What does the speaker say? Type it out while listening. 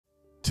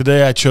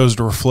Today I chose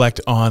to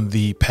reflect on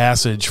the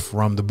passage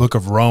from the book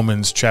of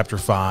Romans chapter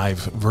 5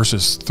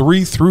 verses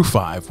 3 through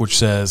 5, which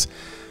says,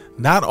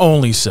 "Not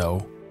only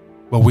so,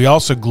 but we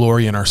also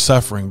glory in our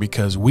suffering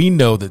because we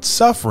know that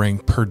suffering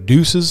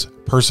produces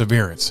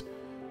perseverance.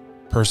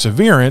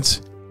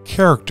 Perseverance,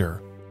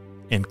 character,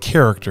 and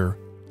character,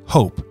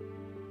 hope.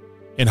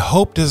 And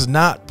hope does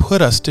not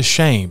put us to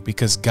shame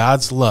because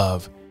God's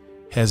love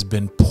has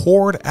been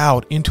poured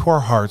out into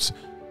our hearts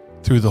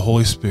through the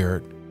Holy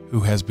Spirit who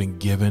has been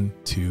given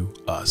to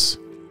us."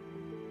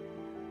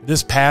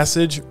 This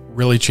passage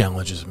really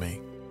challenges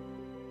me.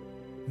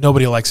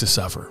 Nobody likes to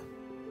suffer.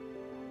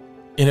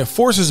 And it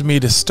forces me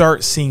to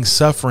start seeing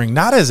suffering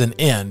not as an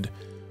end,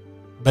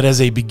 but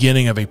as a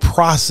beginning of a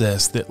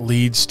process that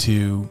leads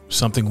to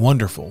something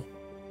wonderful,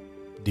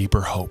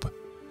 deeper hope.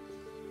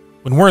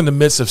 When we're in the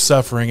midst of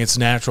suffering, it's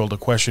natural to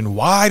question,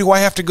 why do I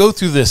have to go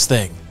through this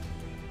thing?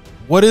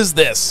 What is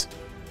this?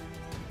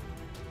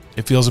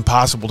 It feels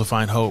impossible to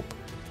find hope.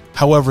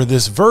 However,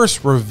 this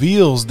verse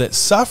reveals that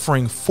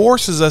suffering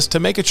forces us to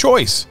make a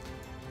choice,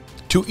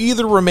 to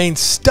either remain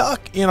stuck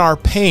in our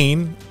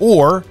pain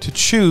or to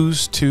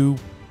choose to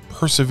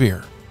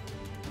persevere.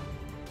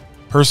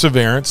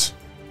 Perseverance,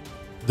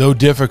 though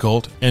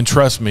difficult, and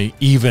trust me,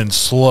 even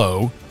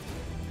slow,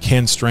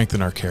 can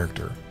strengthen our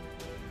character,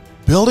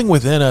 building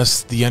within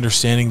us the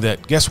understanding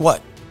that, guess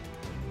what?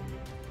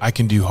 I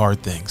can do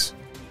hard things.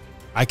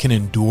 I can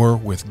endure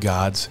with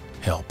God's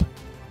help.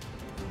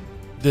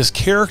 This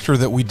character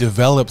that we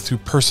develop through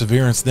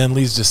perseverance then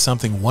leads to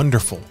something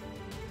wonderful.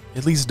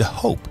 It leads to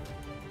hope.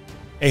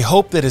 A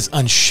hope that is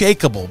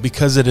unshakable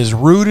because it is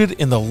rooted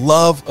in the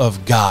love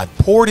of God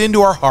poured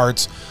into our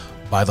hearts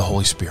by the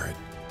Holy Spirit.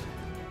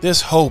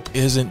 This hope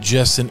isn't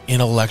just an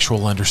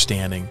intellectual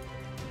understanding,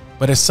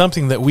 but it's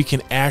something that we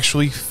can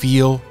actually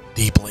feel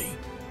deeply,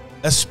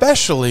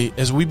 especially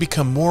as we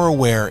become more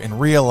aware and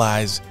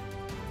realize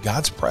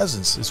God's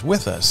presence is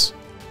with us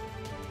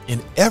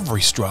in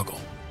every struggle.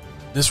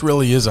 This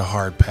really is a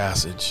hard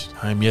passage.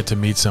 I'm yet to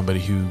meet somebody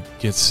who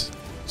gets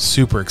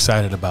super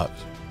excited about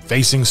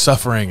facing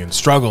suffering and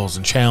struggles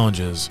and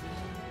challenges.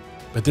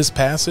 But this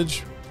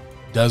passage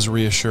does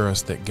reassure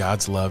us that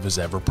God's love is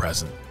ever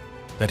present,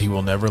 that He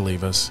will never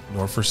leave us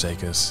nor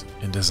forsake us,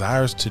 and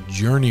desires to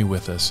journey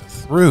with us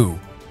through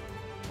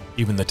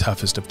even the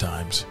toughest of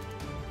times.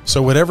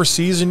 So whatever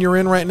season you're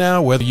in right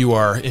now, whether you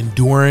are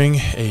enduring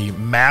a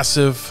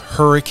massive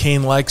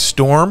hurricane-like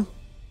storm,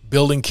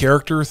 building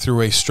character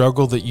through a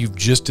struggle that you've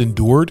just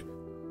endured,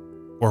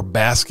 or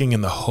basking in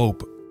the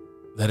hope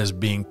that is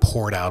being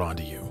poured out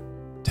onto you,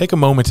 take a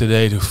moment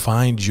today to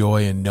find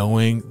joy in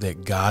knowing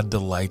that God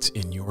delights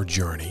in your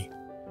journey,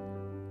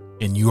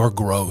 in your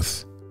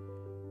growth,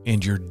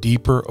 and your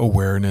deeper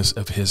awareness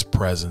of His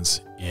presence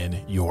in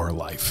your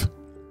life.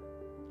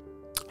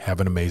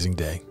 Have an amazing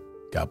day.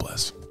 God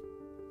bless.